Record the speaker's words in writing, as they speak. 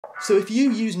So if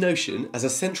you use Notion as a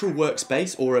central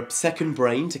workspace or a second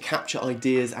brain to capture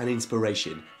ideas and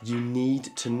inspiration, you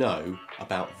need to know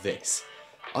about this.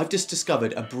 I've just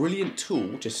discovered a brilliant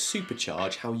tool to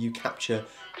supercharge how you capture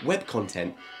web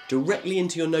content directly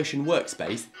into your Notion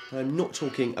workspace, and I'm not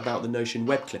talking about the Notion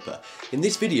web clipper. In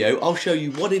this video, I'll show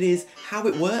you what it is, how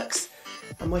it works,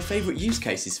 and my favourite use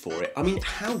cases for it. I mean,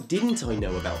 how didn't I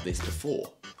know about this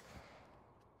before?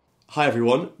 Hi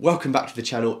everyone, welcome back to the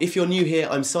channel. If you're new here,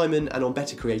 I'm Simon, and on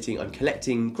Better Creating, I'm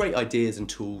collecting great ideas and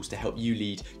tools to help you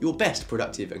lead your best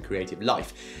productive and creative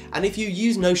life. And if you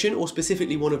use Notion, or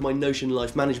specifically one of my Notion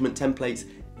life management templates,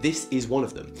 this is one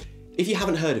of them. If you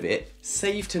haven't heard of it,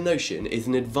 Save to Notion is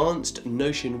an advanced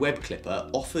Notion web clipper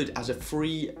offered as a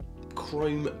free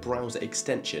Chrome browser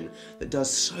extension that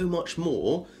does so much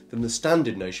more than the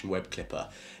standard Notion web clipper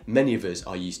many of us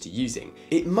are used to using.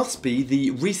 It must be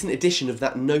the recent addition of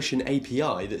that Notion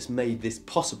API that's made this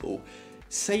possible.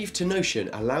 Save to Notion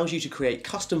allows you to create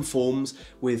custom forms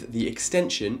with the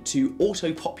extension to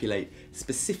auto-populate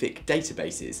specific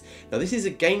databases. Now this is a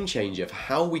game changer for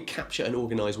how we capture and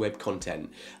organise web content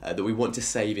that we want to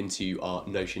save into our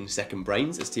Notion second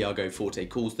brains, as Tiago Forte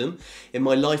calls them. In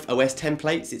my Life OS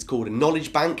templates, it's called a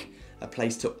knowledge bank, a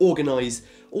place to organise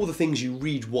all the things you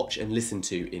read, watch and listen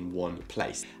to in one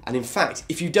place. And in fact,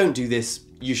 if you don't do this,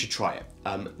 you should try it.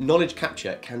 Knowledge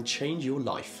capture can change your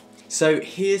life. So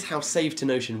here's how Save to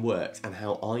Notion works and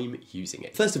how I'm using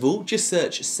it. First of all, just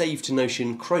search Save to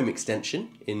Notion Chrome extension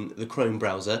in the Chrome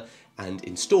browser and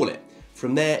install it.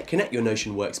 From there, connect your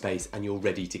Notion workspace and you're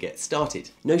ready to get started.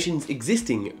 Notion's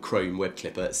existing Chrome web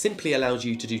clipper simply allows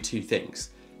you to do two things.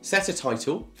 Set a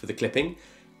title for the clipping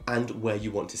and where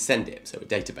you want to send it, so a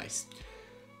database.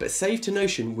 But Save to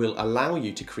Notion will allow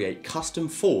you to create custom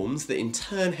forms that in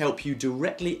turn help you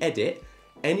directly edit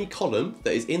any column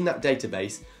that is in that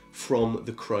database from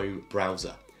the Chrome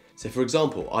browser. So for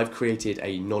example, I've created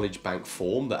a knowledge bank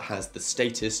form that has the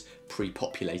status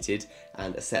pre-populated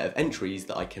and a set of entries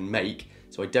that I can make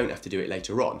so I don't have to do it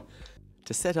later on.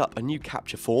 To set up a new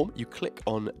capture form, you click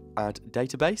on Add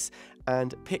Database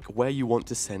and pick where you want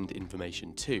to send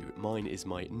information to. Mine is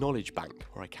my knowledge bank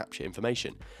where I capture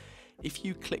information. If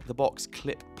you click the box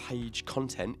Clip Page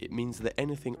Content, it means that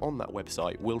anything on that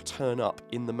website will turn up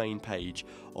in the main page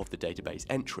of the database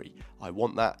entry. I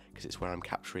want that because it's where I'm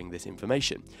capturing this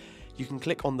information. You can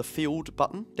click on the Field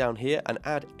button down here and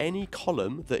add any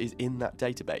column that is in that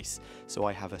database. So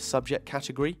I have a subject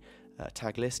category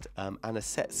tag list and a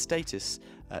set status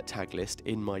tag list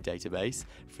in my database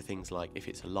for things like if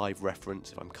it's a live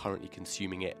reference, if I'm currently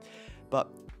consuming it. But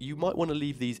you might want to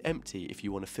leave these empty if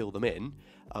you want to fill them in,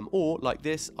 or like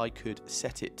this, I could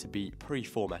set it to be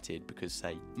pre-formatted because,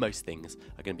 say, most things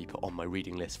are going to be put on my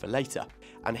reading list for later.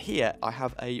 And here I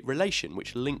have a relation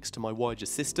which links to my wider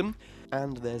system,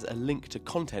 and there's a link to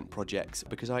content projects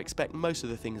because I expect most of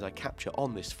the things I capture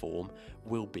on this form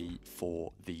will be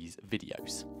for these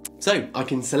videos. So I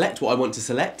can select what I want to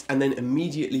select and then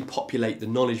immediately populate the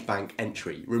knowledge bank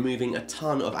entry, removing a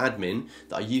ton of admin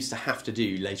that I used to have to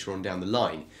do later on down the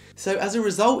line. So as a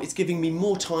result, it's giving me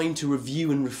more time to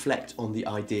review and reflect on the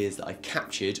ideas that I've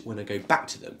captured when I go back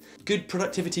to them. Good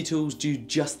productivity tools do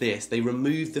just this. They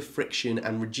remove the friction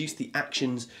and reduce the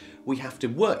actions we have to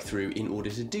work through in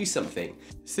order to do something.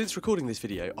 Since recording this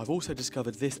video, I've also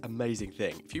discovered this amazing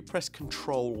thing. If you press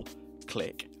Control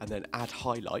click and then add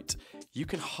highlight, you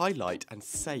can highlight and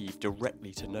save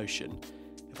directly to Notion.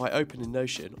 If I open in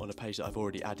Notion on a page that I've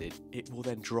already added, it will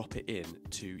then drop it in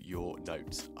to your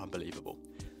notes. Unbelievable.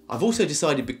 I've also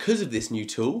decided, because of this new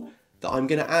tool, that I'm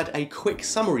going to add a quick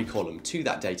summary column to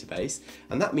that database,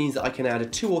 and that means that I can add a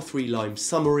 2 or 3 line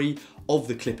summary of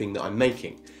the clipping that I'm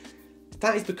making.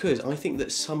 That is because I think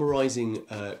that summarising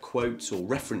quotes or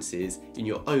references in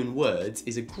your own words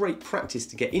is a great practice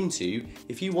to get into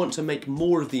if you want to make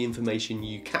more of the information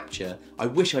you capture. I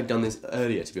wish I'd done this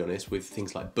earlier, to be honest, with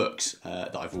things like books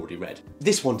that I've already read.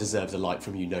 This one deserves a like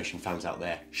from you Notion fans out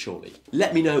there, surely.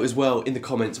 Let me know as well in the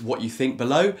comments what you think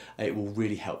below. It will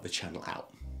really help the channel out.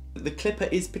 The clipper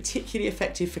is particularly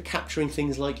effective for capturing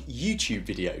things like YouTube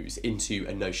videos into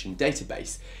a Notion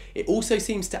database. It also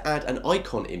seems to add an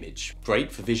icon image,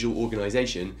 great for visual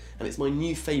organisation, and it's my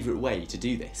new favourite way to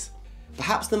do this.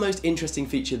 Perhaps the most interesting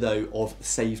feature though of the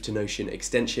Save to Notion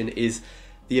extension is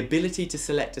the ability to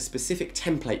select a specific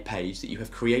template page that you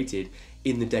have created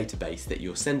in the database that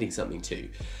you're sending something to.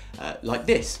 Like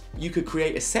this, you could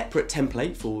create a separate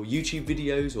template for YouTube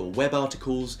videos or web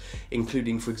articles,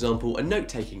 including, for example, a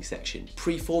note-taking section,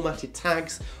 pre-formatted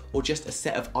tags, or just a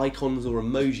set of icons or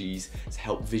emojis to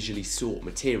help visually sort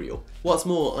material. What's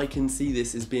more, I can see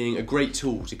this as being a great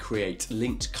tool to create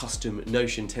linked custom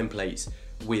Notion templates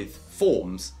with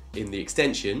forms in the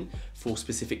extension for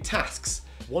specific tasks.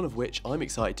 One of which I'm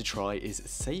excited to try is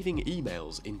saving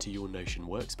emails into your Notion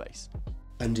workspace.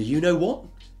 And do you know what?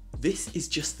 This is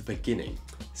just the beginning.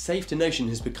 Save to Notion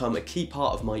has become a key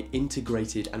part of my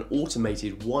integrated and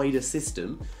automated wider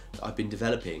system that I've been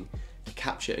developing to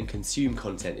capture and consume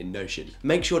content in Notion.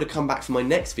 Make sure to come back for my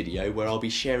next video where I'll be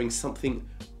sharing something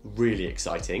really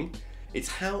exciting. It's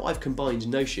how I've combined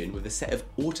Notion with a set of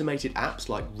automated apps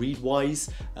like ReadWise,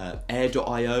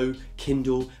 Air.io,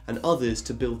 Kindle, and others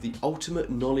to build the ultimate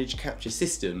knowledge capture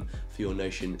system for your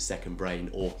Notion second brain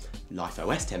or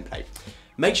LifeOS template.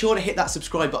 Make sure to hit that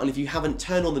subscribe button if you haven't,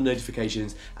 turn on the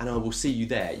notifications, and I will see you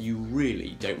there. You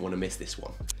really don't want to miss this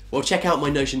one. Well, check out my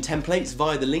Notion templates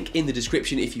via the link in the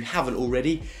description if you haven't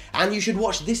already, and you should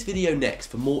watch this video next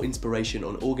for more inspiration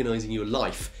on organising your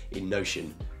life in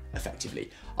Notion effectively.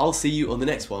 I'll see you on the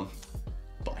next one.